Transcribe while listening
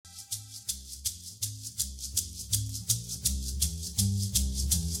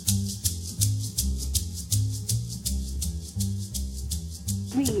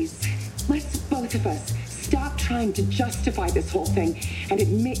please, let's both of us stop trying to justify this whole thing and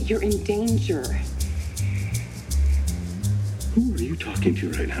admit you're in danger. Who are you talking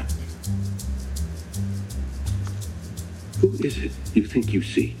to right now? Who is it you think you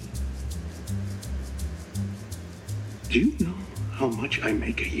see? Do you know how much I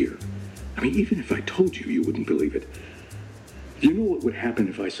make a year? I mean, even if I told you, you wouldn't believe it. Do you know what would happen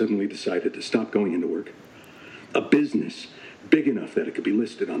if I suddenly decided to stop going into work? A business big enough that it could be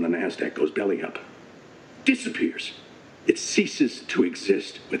listed on the NASDAQ goes belly up. Disappears. It ceases to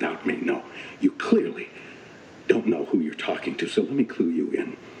exist without me. No, you clearly don't know who you're talking to, so let me clue you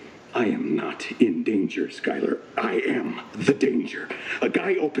in. I am not in danger, Skylar. I am the danger. A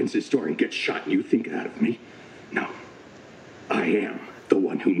guy opens his door and gets shot, and you think that of me? No. I am the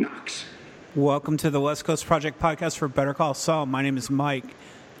one who knocks. Welcome to the West Coast Project podcast for Better Call Saul. My name is Mike,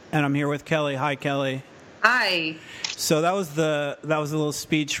 and I'm here with Kelly. Hi, Kelly. Hi. So that was a little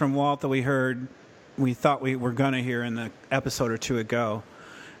speech from Walt that we heard. We thought we were going to hear in the episode or two ago.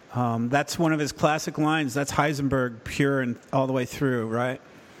 That's one of his classic lines. That's Heisenberg pure and all the way through, right?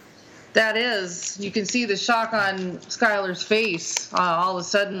 That is. You can see the shock on Skylar's face. All of a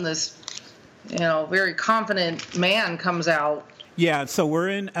sudden, this, very confident man comes out. Yeah, so we're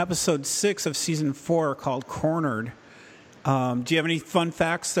in episode 6 of season 4 called Cornered. Do you have any fun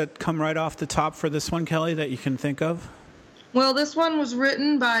facts that come right off the top for this one, Kelly, that you can think of? Well, this one was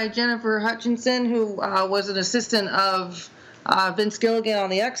written by Jennifer Hutchinson, who was an assistant of Vince Gilligan on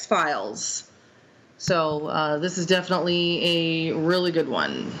The X-Files. So this is definitely a really good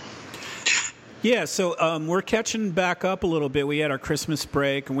one. Yeah, so we're catching back up a little bit. We had our Christmas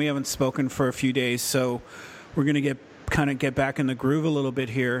break, and we haven't spoken for a few days, so we're going to get back in the groove a little bit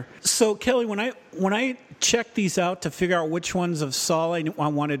here. So, Kelly, when I checked these out to figure out which ones of Saul I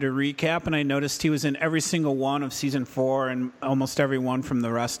wanted to recap, and I noticed he was in every single one of season 4 and almost every one from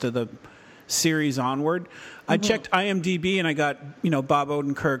the rest of the series onward. I checked IMDb, and I got Bob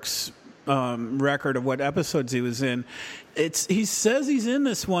Odenkirk's record of what episodes he was in. He says he's in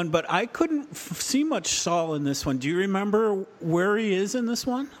this one, but I couldn't see much Saul in this one. Do you remember where he is in this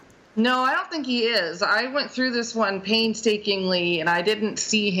one? No, I don't think he is. I went through this one painstakingly, and I didn't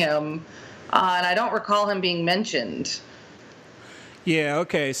see him, and I don't recall him being mentioned. Yeah,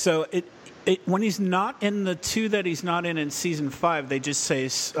 okay. So when he's not in the 2 that he's not in season 5, they just say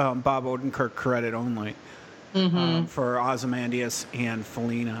Bob Odenkirk credit only for Ozymandias and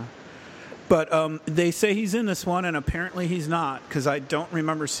Felina. But they say he's in this one, and apparently he's not, because I don't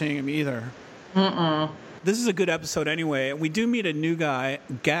remember seeing him either. This is a good episode anyway. We do meet a new guy,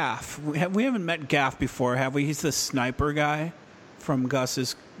 Gaff. We haven't met Gaff before, have we? He's the sniper guy from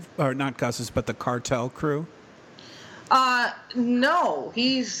Gus's, or not Gus's, but the cartel crew. No,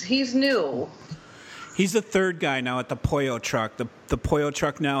 he's new. He's the third guy now at the Pollo truck. The Pollo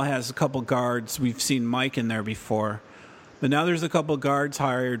truck now has a couple guards. We've seen Mike in there before. But now there's a couple guards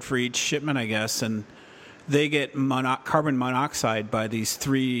hired for each shipment, I guess, and they get carbon monoxide by these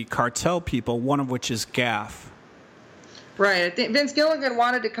 3 cartel people, one of which is Gaff. Right. I think Vince Gilligan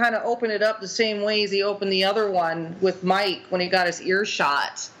wanted to kind of open it up the same way as he opened the other one with Mike when he got his ear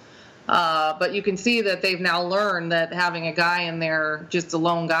shot. But you can see that they've now learned that having a guy in there, just a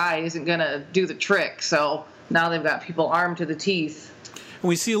lone guy, isn't going to do the trick. So now they've got people armed to the teeth. And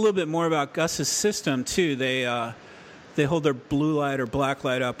we see a little bit more about Gus's system, too. They hold their blue light or black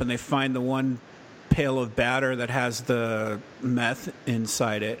light up, and they find the one pail of batter that has the meth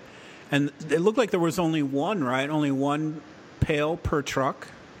inside it. And it looked like there was only one, right? Only one pail per truck?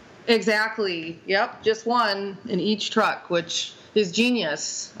 Exactly. Yep, just one in each truck, which is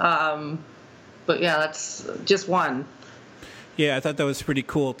genius. But yeah, that's just one. Yeah, I thought that was pretty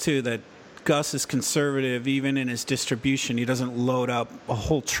cool, too, that Gus is conservative even in his distribution. He doesn't load up a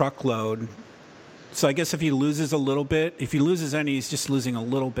whole truckload. So I guess if he loses a little bit, if he loses any, he's just losing a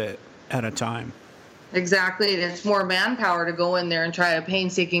little bit at a time. Exactly. It's more manpower to go in there and try to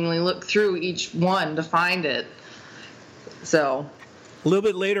painstakingly look through each one to find it. So a little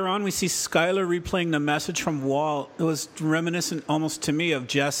bit later on, we see Skylar replaying the message from Walt. It was reminiscent almost to me of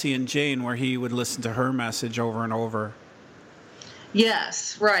Jesse and Jane, where he would listen to her message over and over.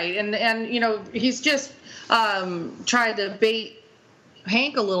 Yes, right. And he's just tried to bait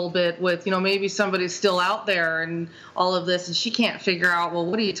Hank a little bit with, maybe somebody's still out there and all of this, and she can't figure out, well,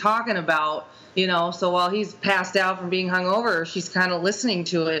 what are you talking about? So while he's passed out from being hungover, she's kind of listening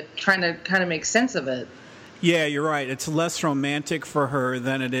to it, trying to kind of make sense of it. Yeah, you're right. It's less romantic for her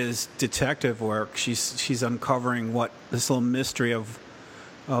than it is detective work. She's uncovering what this little mystery of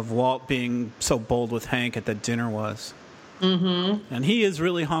Walt being so bold with Hank at the dinner was. And he is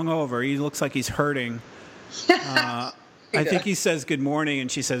really hungover. He looks like he's hurting. I think he says good morning,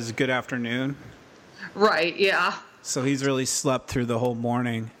 and she says good afternoon. Right, yeah. So he's really slept through the whole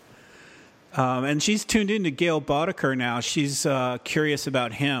morning. And she's tuned into Gail Boddicker now. She's curious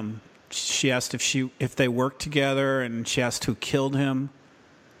about him. She asked if they worked together, and she asked who killed him.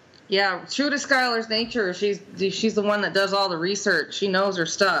 Yeah, true to Skylar's nature, she's the one that does all the research. She knows her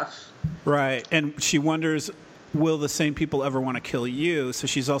stuff. Right, and she wonders, will the same people ever want to kill you? So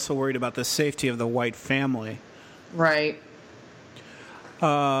she's also worried about the safety of the White family. Right.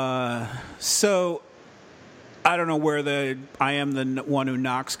 So I don't know where the I am the one who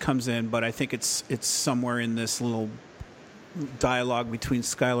knocks comes in, but I think it's somewhere in this little dialogue between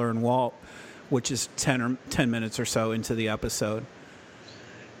Skylar and Walt, which is 10 minutes or so into the episode.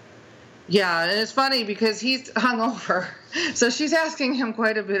 Yeah, and it's funny because he's hungover, so she's asking him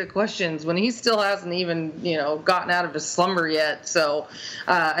quite a bit of questions when he still hasn't even, gotten out of his slumber yet. So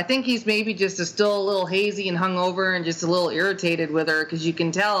I think he's maybe just still a little hazy and hungover and just a little irritated with her, because you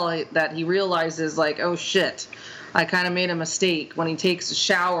can tell that he realizes, like, oh shit, I kind of made a mistake when he takes a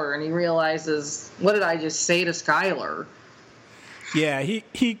shower and he realizes, what did I just say to Skylar? Yeah,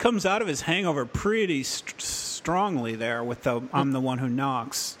 he comes out of his hangover pretty strongly there with the I'm the one who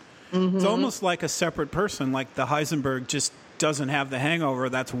knocks. Mm-hmm. It's almost like a separate person, like the Heisenberg just doesn't have the hangover.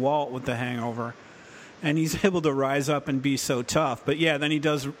 That's Walt with the hangover. And he's able to rise up and be so tough. But yeah, then he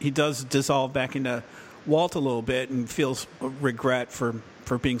does dissolve back into Walt a little bit and feels regret for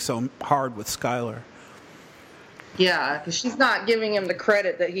being so hard with Skylar. Yeah, because she's not giving him the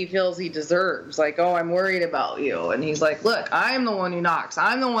credit that he feels he deserves. Like, oh, I'm worried about you. And he's like, look, I'm the one who knocks.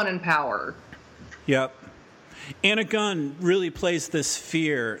 I'm the one in power. Yep. Anna Gunn really plays this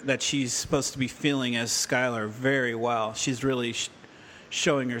fear that she's supposed to be feeling as Skylar very well. She's really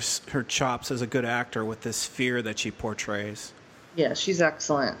showing her chops as a good actor with this fear that she portrays. Yeah, she's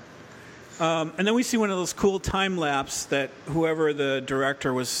excellent. And then we see one of those cool time lapse that whoever the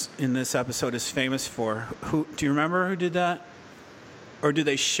director was in this episode is famous for. Who do you remember who did that? Or do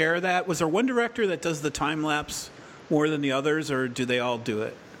they share that? Was there one director that does the time lapse more than the others, or do they all do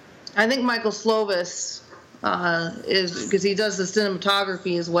it? I think Michael Slovis is, because he does the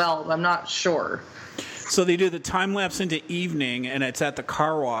cinematography as well, but I'm not sure. So they do the time lapse into evening, and it's at the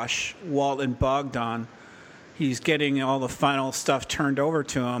car wash. Walt and Bogdan, he's getting all the final stuff turned over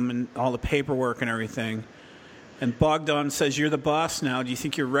to him and all the paperwork and everything. And Bogdan says, "You're the boss now. Do you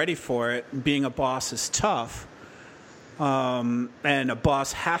think you're ready for it? Being a boss is tough. And a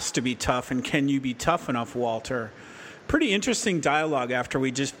boss has to be tough. And can you be tough enough, Walter?" Pretty interesting dialogue after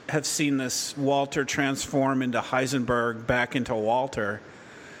we just have seen this Walter transform into Heisenberg back into Walter.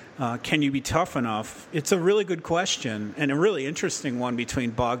 Can you be tough enough? It's a really good question and a really interesting one between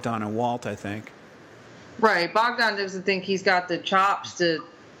Bogdan and Walt, I think. Right. Bogdan doesn't think he's got the chops to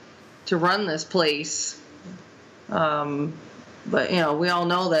run this place. But, we all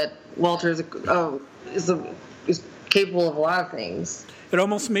know that Walter is capable of a lot of things. It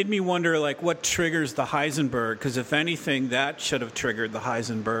almost made me wonder, like, what triggers the Heisenberg? Because if anything, that should have triggered the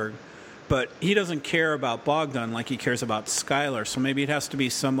Heisenberg. But he doesn't care about Bogdan like he cares about Skylar. So maybe it has to be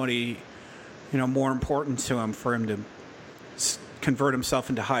somebody, more important to him for him to convert himself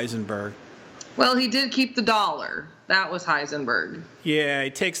into Heisenberg. Well, he did keep the dollar. That was Heisenberg. Yeah, he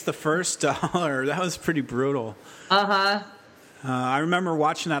takes the first dollar. That was pretty brutal. Uh-huh. I remember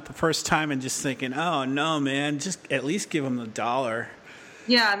watching that the first time and just thinking, oh, no, man, just at least give him the dollar.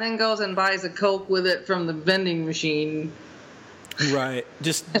 Yeah, and then goes and buys a Coke with it from the vending machine. Right.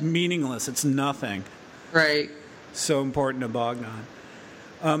 Just meaningless. It's nothing. Right. So important to Bogdan.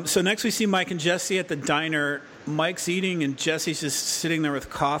 So next we see Mike and Jesse at the diner. Mike's eating and Jesse's just sitting there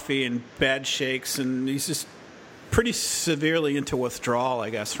with coffee and bad shakes, and he's just pretty severely into withdrawal, I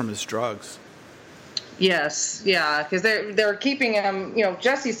guess, from his drugs. Yes, yeah, because they're keeping him,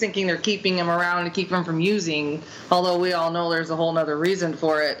 Jesse's thinking they're keeping him around to keep him from using, although we all know there's a whole other reason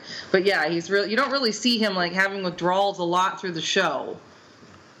for it. But yeah, you don't really see him like having withdrawals a lot through the show.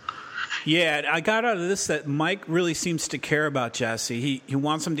 Yeah, I got out of this that Mike really seems to care about Jesse. He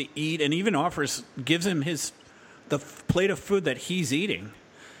wants him to eat and even gives him the plate of food that he's eating.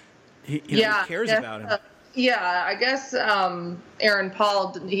 He cares about him. Yeah, I guess Aaron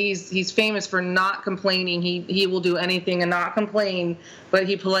Paul, he's famous for not complaining. He will do anything and not complain, but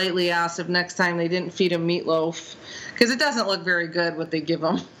he politely asked if next time they didn't feed him meatloaf, because it doesn't look very good what they give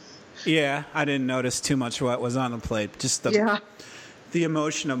him. Yeah, I didn't notice too much what was on the plate. Just the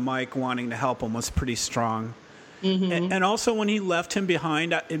emotion of Mike wanting to help him was pretty strong. Mm-hmm. And also when he left him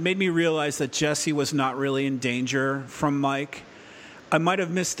behind, it made me realize that Jesse was not really in danger from Mike. I might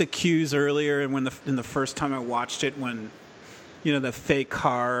have missed the cues earlier, and in the first time I watched it, when the fake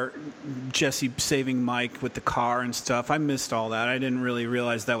car, Jesse saving Mike with the car and stuff. I missed all that. I didn't really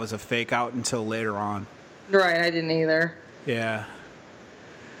realize that was a fake out until later on. Right, I didn't either. Yeah.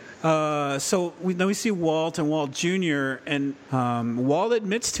 So then we see Walt and Walt Jr. and Walt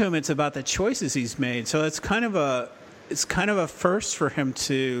admits to him it's about the choices he's made. So it's kind of a first for him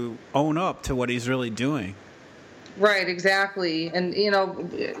to own up to what he's really doing. Right, exactly. And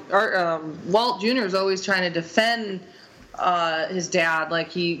Walt Jr. is always trying to defend his dad,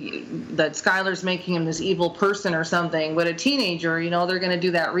 like that Skylar's making him this evil person or something. But a teenager, they're going to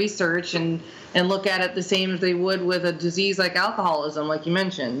do that research and look at it the same as they would with a disease like alcoholism, like you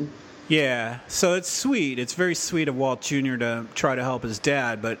mentioned. Yeah, so it's sweet. It's very sweet of Walt Jr. to try to help his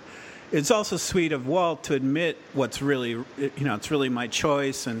dad, but it's also sweet of Walt to admit what's really, it's really my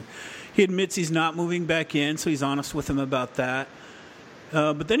choice. And he admits he's not moving back in, so he's honest with him about that.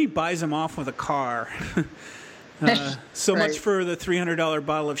 But then he buys him off with a car. So right. Much for the $300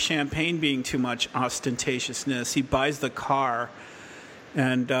 bottle of champagne being too much ostentatiousness. He buys the car,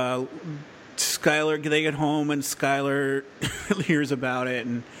 and Skylar, they get home, and Skylar hears about it,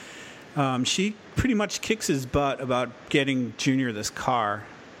 and she pretty much kicks his butt about getting Junior this car.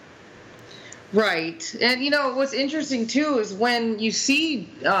 Right. And, what's interesting, too, is when you see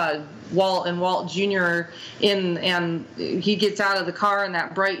Walt and Walt Jr. and he gets out of the car in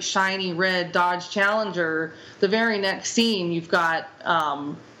that bright, shiny red Dodge Challenger, the very next scene, you've got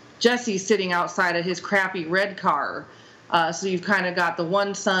Jesse sitting outside of his crappy red car. So you've kind of got the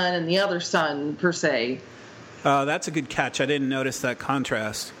one son and the other son, per se. That's a good catch. I didn't notice that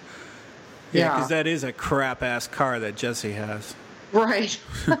contrast. Yeah, because that is a crap-ass car that Jesse has. Right.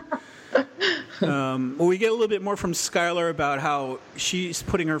 We get a little bit more from Skylar about how she's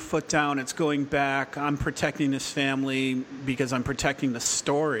putting her foot down. It's going back. I'm protecting this family because I'm protecting the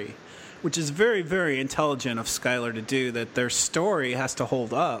story, which is very, very intelligent of Skylar to do, that their story has to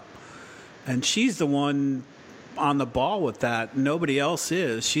hold up. And she's the one on the ball with that. Nobody else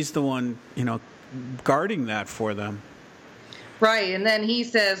is. She's the one, guarding that for them. Right, and then he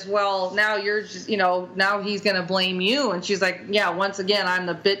says, well, now you're just, now he's going to blame you. And she's like, yeah, once again, I'm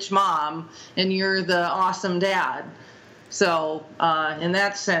the bitch mom, and you're the awesome dad. So in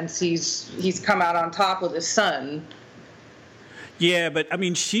that sense, he's come out on top with his son. Yeah, but,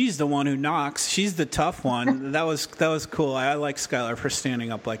 she's the one who knocks. She's the tough one. That was cool. I like Skylar for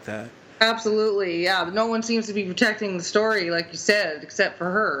standing up like that. Absolutely, yeah. No one seems to be protecting the story, like you said, except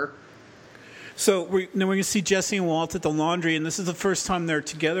for her. So we're going to see Jesse and Walt at the laundry, and this is the first time they're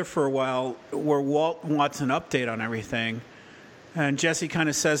together for a while, where Walt wants an update on everything. And Jesse kind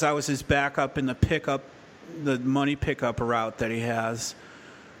of says I was his backup in the money pickup route that he has.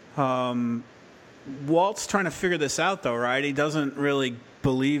 Walt's trying to figure this out, though, right? He doesn't really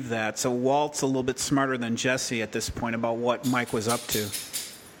believe that. So Walt's a little bit smarter than Jesse at this point about what Mike was up to.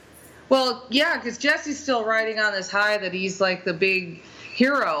 Well, yeah, because Jesse's still riding on this high that he's like the big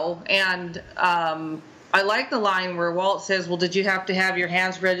hero. And I like the line where Walt says, well, did you have to have your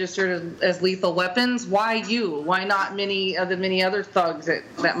hands registered as lethal weapons? Why you? Why not many of the many other thugs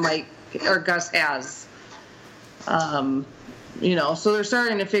that Mike or Gus has? So they're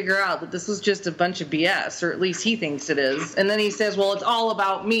starting to figure out that this is just a bunch of BS, or at least he thinks it is. And then he says, well, it's all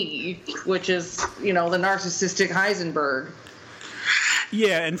about me, which is, the narcissistic Heisenberg.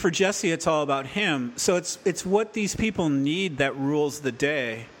 Yeah, and for Jesse, it's all about him. So it's what these people need that rules the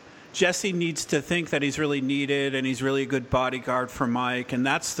day. Jesse needs to think that he's really needed and he's really a good bodyguard for Mike, and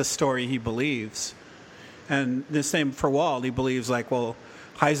that's the story he believes. And the same for Walt. He believes, like, well,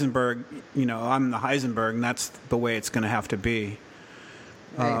 Heisenberg, I'm the Heisenberg, and that's the way it's going to have to be.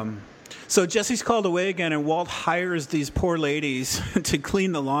 Right. So Jesse's called away again, and Walt hires these poor ladies to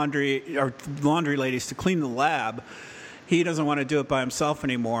clean the laundry, or laundry ladies to clean the lab. He doesn't want to do it by himself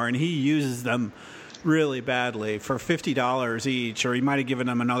anymore, and he uses them really badly for $50 each, or he might have given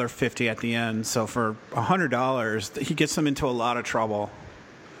them another $50 at the end. So for $100, he gets them into a lot of trouble.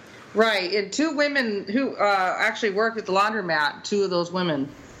 Right, and two women who actually worked at the laundromat, two of those women.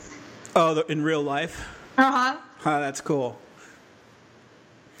 Oh, in real life? Uh-huh. That's cool.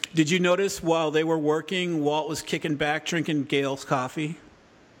 Did you notice while they were working, Walt was kicking back, drinking Gail's coffee?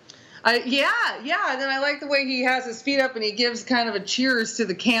 Yeah. And then I like the way he has his feet up and he gives kind of a cheers to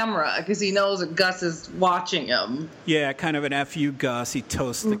the camera because he knows that Gus is watching him. Yeah, kind of an F you, Gus. He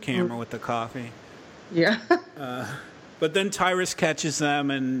toasts the camera with the coffee. Yeah. But then Tyrus catches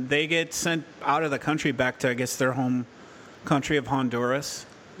them and they get sent out of the country back to, I guess, their home country of Honduras.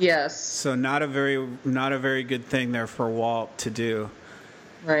 Yes. So not a very good thing there for Walt to do.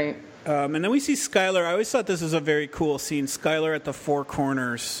 Right. And then we see Skylar. I always thought this was a very cool scene. Skylar at the Four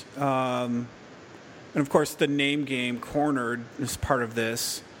Corners. And of course, the name game, Cornered, is part of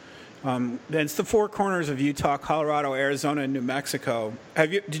this. And it's the four corners of Utah, Colorado, Arizona, and New Mexico.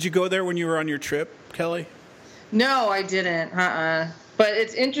 Did you go there when you were on your trip, Kelly? No, I didn't. But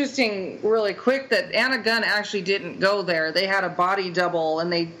it's interesting, really quick, that Anna Gunn actually didn't go there. They had a body double,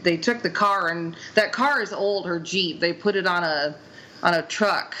 and they took the car, and that car is old, her Jeep. They put it on a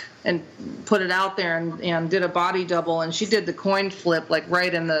truck and put it out there and did a body double, and she did the coin flip like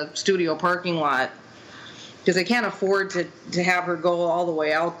right in the studio parking lot. Because they can't afford to have her go all the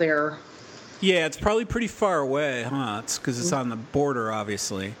way out there. Yeah, it's probably pretty far away, huh? It's because it's on the border,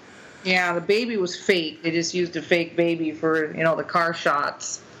 obviously. Yeah, the baby was fake. They just used a fake baby for, the car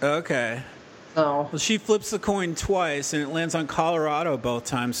shots. Okay. So. Well, she flips the coin twice, and it lands on Colorado both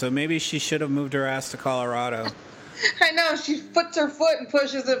times, so maybe she should have moved her ass to Colorado. I know. She puts her foot and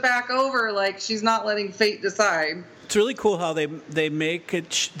pushes it back over like she's not letting fate decide. It's really cool how they make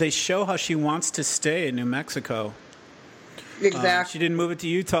it. They show how she wants to stay in New Mexico. Exactly. She didn't move it to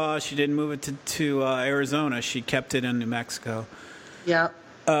Utah. She didn't move it to Arizona. She kept it in New Mexico. Yeah.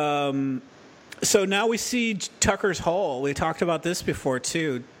 So now we see Tucker's Hole. We talked about this before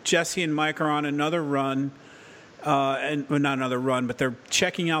too. Jesse and Mike are on another run, not another run, but they're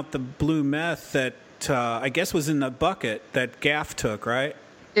checking out the blue meth that I guess was in the bucket that Gaff took, right?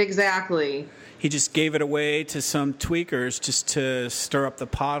 Exactly. He just gave it away to some tweakers just to stir up the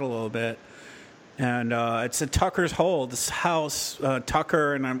pot a little bit. And it's a Tucker's Hole. This house,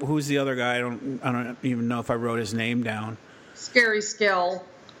 Tucker, and who's the other guy? I don't even know if I wrote his name down. Scary Skill.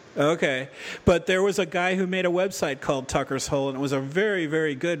 Okay. But there was a guy who made a website called Tucker's Hole, and it was a very,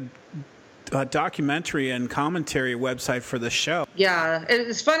 very good documentary and commentary website for the show. Yeah,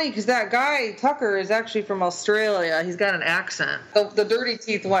 it's funny because that guy Tucker is actually from Australia. He's got an accent, the dirty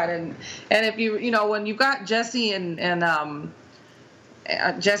teeth one, and if when you've got Jesse and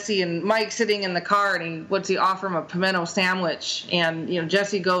Jesse and Mike sitting in the car, and he offer him a pimento sandwich, and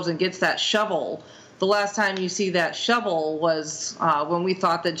Jesse goes and gets that shovel. The last time you see that shovel was when we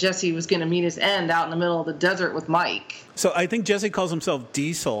thought that Jesse was going to meet his end out in the middle of the desert with Mike. So I think Jesse calls himself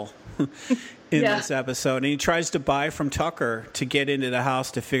Diesel in this episode, and he tries to buy from Tucker to get into the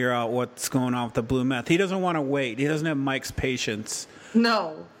house to figure out what's going on with the blue meth. He doesn't want to wait. He doesn't have Mike's patience.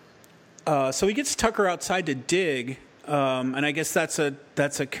 No. So he gets Tucker outside to dig, and I guess that's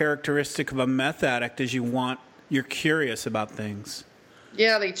a characteristic of a meth addict, is you're curious about things.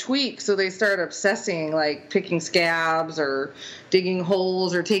 Yeah, they tweak, so they start obsessing, like picking scabs or digging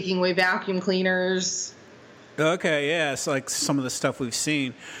holes or taking away vacuum cleaners. Okay, yeah, it's like some of the stuff we've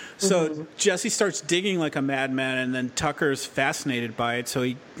seen. So Jesse starts digging like a madman, and then Tucker's fascinated by it, so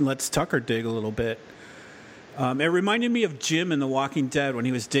he lets Tucker dig a little bit. It reminded me of Jim in The Walking Dead when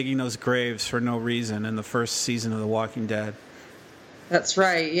he was digging those graves for no reason in the first season of The Walking Dead. That's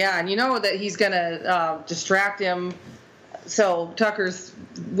right, yeah, and you know that he's going to distract him. So Tucker's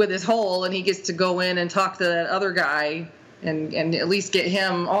with his hole, and he gets to go in and talk to that other guy and at least get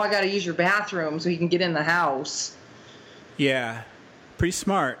him, I got to use your bathroom so he can get in the house. Yeah. Pretty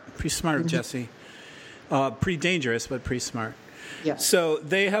smart of Jesse. Pretty dangerous, but pretty smart. Yeah. So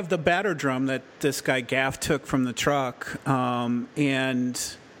they have the batter drum that this guy Gaff took from the truck, and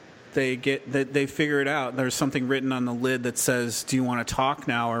they figure it out. There's something written on the lid that says, "Do you want to talk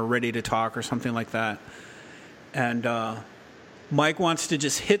now?" or "Ready to talk," or something like that. And Mike wants to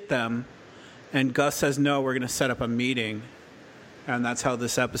just hit them, and Gus says, "No, we're going to set up a meeting." And that's how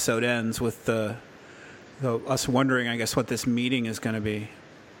this episode ends, with us wondering, I guess, what this meeting is going to be.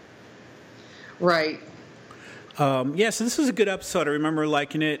 Right. So this was a good episode. I remember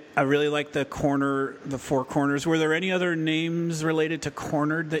liking it. I really liked the four corners. Were there any other names related to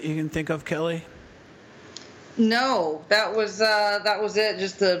Cornered that you can think of, Kelly? No, that was it.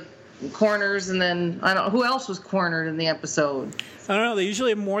 Just the corners, and then I don't know who else was cornered in the episode. I don't know. They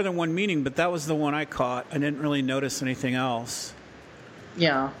usually have more than one meaning, but that was the one I caught. I didn't really notice anything else.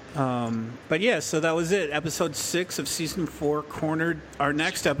 Yeah. But yeah, so that was it. Episode 6 of season 4, Cornered. Our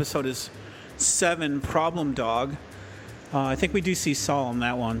next episode is 7, Problem Dog. I think we do see Saul in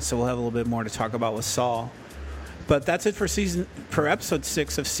that one, so we'll have a little bit more to talk about with Saul. But that's it for episode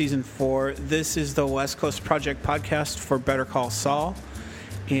 6 of season 4. This is the West Coast Project podcast for Better Call Saul.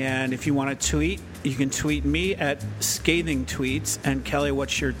 And if you want to tweet, you can tweet me at Scathing Tweets. And Kelly,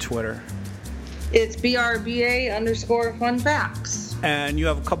 what's your Twitter? It's BRBA_funfacts. And you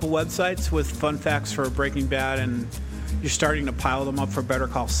have a couple websites with fun facts for Breaking Bad, and you're starting to pile them up for Better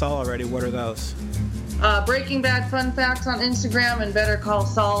Call Saul already. What are those? Breaking Bad Fun Facts on Instagram, and Better Call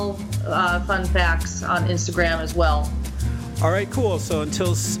Saul Fun Facts on Instagram as well. All right, cool. So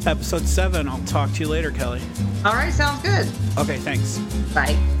until episode 7, I'll talk to you later, Kelly. All right, sounds good. Okay, thanks.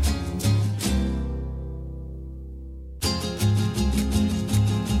 Bye.